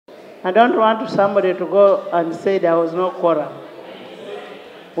I don't want somebody to go and say there was no quorum.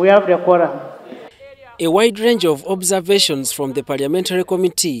 We have the quorum. A wide range of observations from the Parliamentary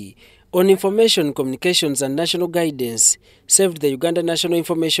Committee on Information, Communications and National Guidance saved the Uganda National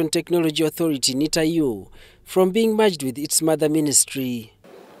Information Technology Authority, NITA-U, from being merged with its mother ministry.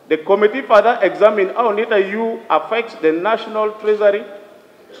 The committee further examined how NITA-U affects the national treasury,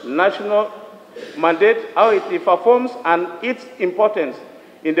 national mandate, how it performs, and its importance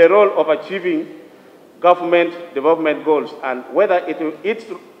in the role of achieving government development goals, and whether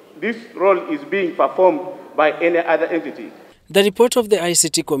this role is being performed by any other entity. The report of the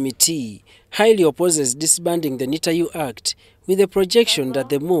ICT Committee highly opposes disbanding the NITA-U Act, with a projection that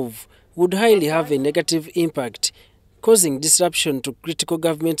the move would highly have a negative impact, causing disruption to critical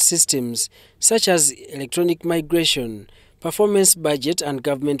government systems such as electronic migration, performance budget and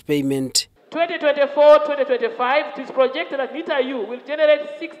government payment. 2024-2025, it is projected that NITA-U will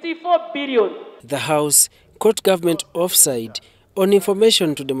generate 64 billion. The House caught government offside on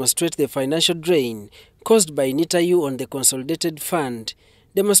information to demonstrate the financial drain caused by NITA-U on the consolidated fund,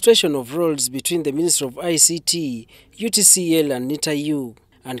 demonstration of roles between the Minister of ICT, UTCL and NITA-U,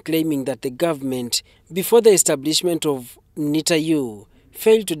 and claiming that the government, before the establishment of NITA-U,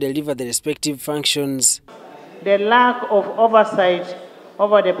 failed to deliver the respective functions. The lack of oversight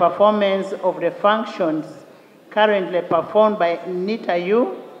over the performance of the functions currently performed by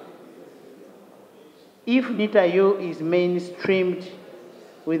NITA-U, if NITA-U is mainstreamed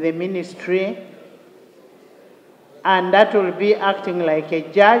with the ministry, and that will be acting like a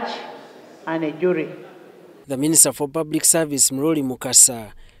judge and a jury. The Minister for Public Service Muruli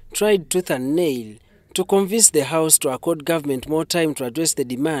Mukasa tried tooth and nail to convince the House to accord government more time to address the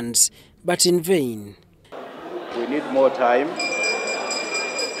demands, but in vain. We need more time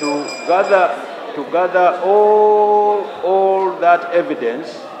to gather all that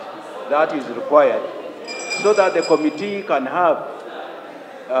evidence that is required, so that the committee can have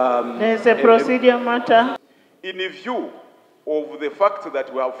there's a procedure matter. In view of the fact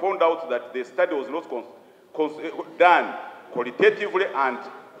that we have found out that the study was not done qualitatively and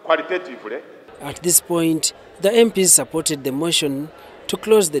qualitatively. At this point, the MPs supported the motion to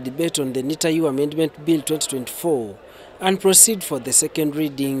close the debate on the NITA-U Amendment Bill 2024 and proceed for the second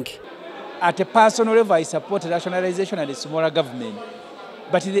reading. At a personal level, I support rationalization and a smaller government.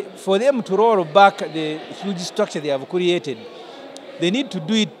 But for them to roll back the huge structure they have created, they need to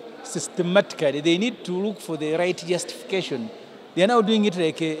do it systematically. They need to look for the right justification. They are now doing it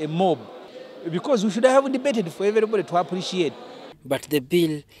like a mob, because we should have debated for everybody to appreciate. But the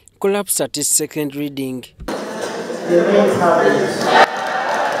bill collapsed at its second reading.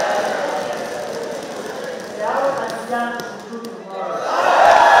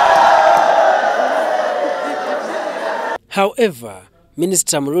 However,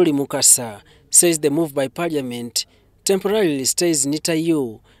 Minister Muruli Mukasa says the move by Parliament temporarily stays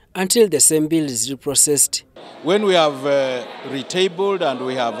NITA-U until the same bill is reprocessed. When we have retabled and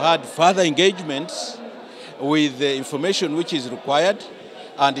we have had further engagements with the information which is required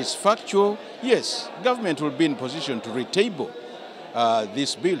and is factual, yes, government will be in position to retable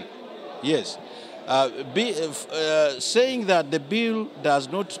this bill. Yes. Saying that the bill does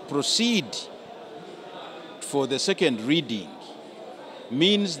not proceed for the second reading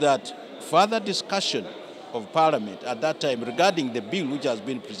means that further discussion of Parliament at that time regarding the bill which has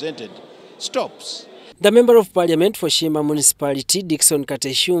been presented stops. The Member of Parliament for Shima Municipality, Dickson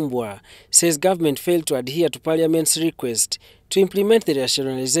Kateshumbwa, says government failed to adhere to Parliament's request to implement the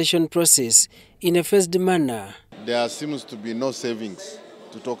rationalization process in a phased manner. There seems to be no savings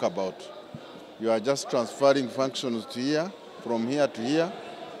to talk about. You are just transferring functions to here, from here to here,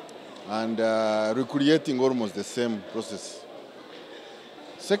 and recreating almost the same process.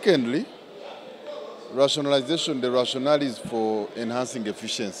 Secondly, rationalization, the rationale is for enhancing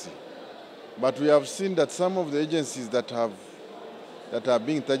efficiency. But we have seen that some of the agencies that are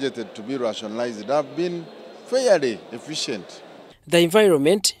being targeted to be rationalized have been fairly efficient. The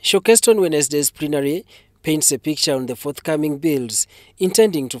environment, showcased on Wednesday's plenary, paints a picture on the forthcoming bills,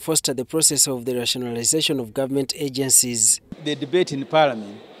 intending to foster the process of the rationalization of government agencies. The debate in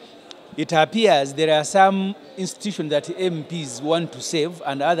Parliament, it appears there are some institutions that MPs want to save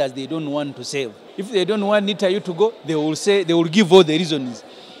and others they don't want to save. If they don't want NITA-U to go, they will give all the reasons.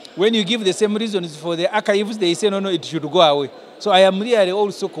 When you give the same reasons for the archives, they say, no, it should go away. So I am really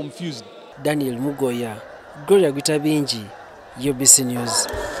also confused. Daniel Mugoya, Gloria Gutabinji, UBC News.